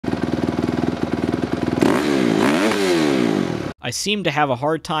I seem to have a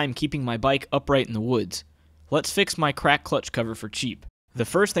hard time keeping my bike upright in the woods. Let's fix my cracked clutch cover for cheap. The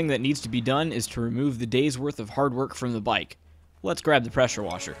first thing that needs to be done is to remove the day's worth of hard work from the bike. Let's grab the pressure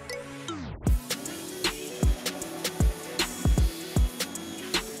washer.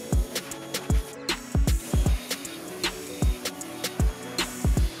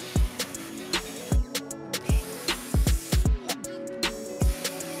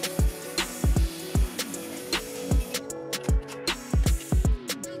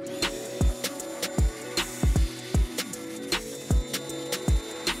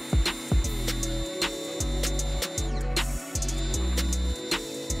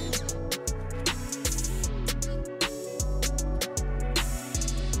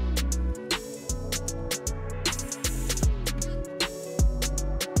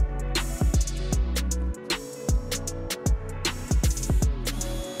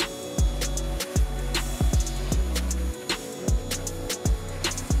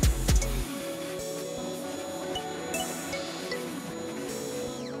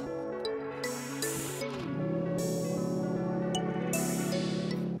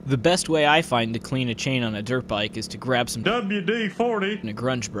 The best way I find to clean a chain on a dirt bike is to grab some WD-40 and a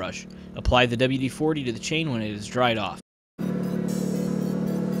grunge brush. Apply the WD-40 to the chain when it is dried off.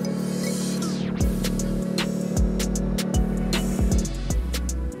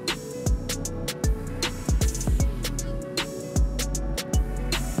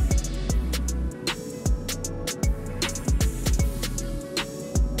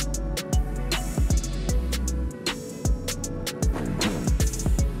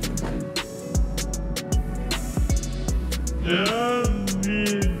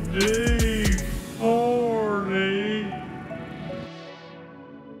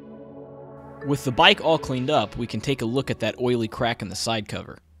 With the bike all cleaned up, we can take a look at that oily crack in the side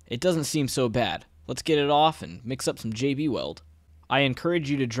cover. It doesn't seem so bad. Let's get it off and mix up some JB Weld. I encourage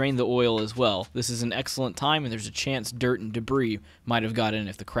you to drain the oil as well. This is an excellent time and there's a chance dirt and debris might have got in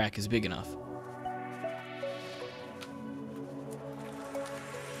if the crack is big enough.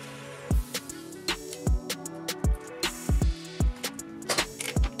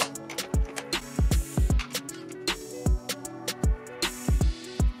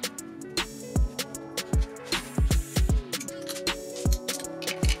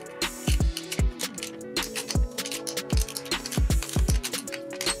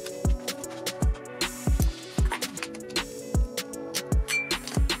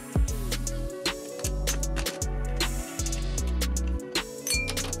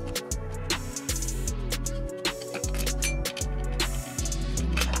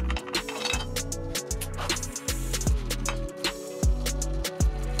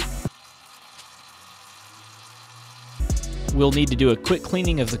 We'll need to do a quick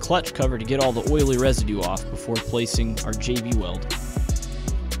cleaning of the clutch cover to get all the oily residue off before placing our JB Weld.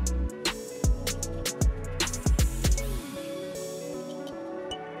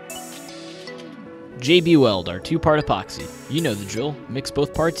 JB Weld, our 2-part epoxy. You know the drill, mix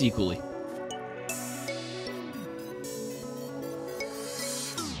both parts equally.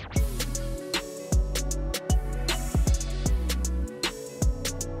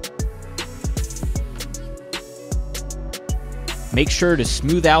 Make sure to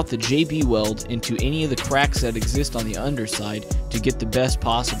smooth out the JB Weld into any of the cracks that exist on the underside to get the best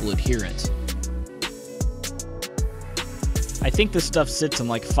possible adherence. I think this stuff sits in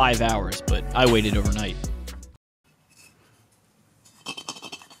like 5 hours, but I waited overnight.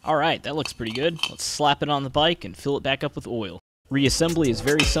 Alright, that looks pretty good. Let's slap it on the bike and fill it back up with oil. Reassembly is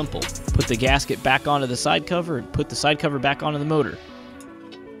very simple. Put the gasket back onto the side cover and put the side cover back onto the motor.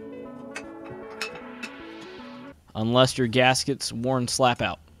 Unless your gasket's worn slap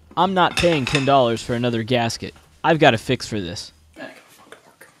out. I'm not paying $10 for another gasket. I've got a fix for this.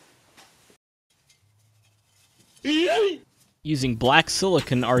 Using black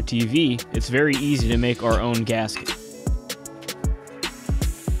silicone RTV, it's very easy to make our own gasket.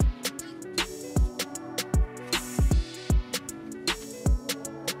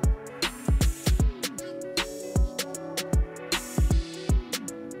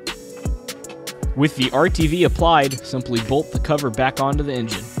 With the RTV applied, simply bolt the cover back onto the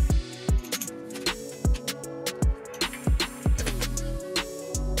engine.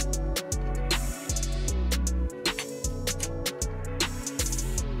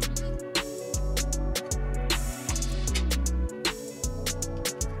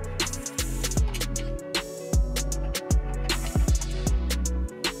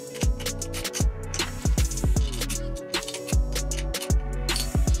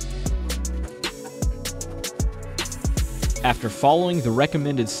 After following the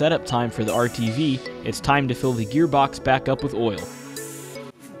recommended setup time for the RTV, it's time to fill the gearbox back up with oil.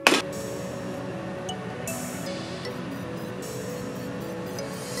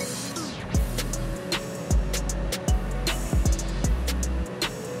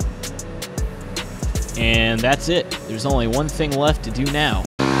 And that's it. There's only one thing left to do now.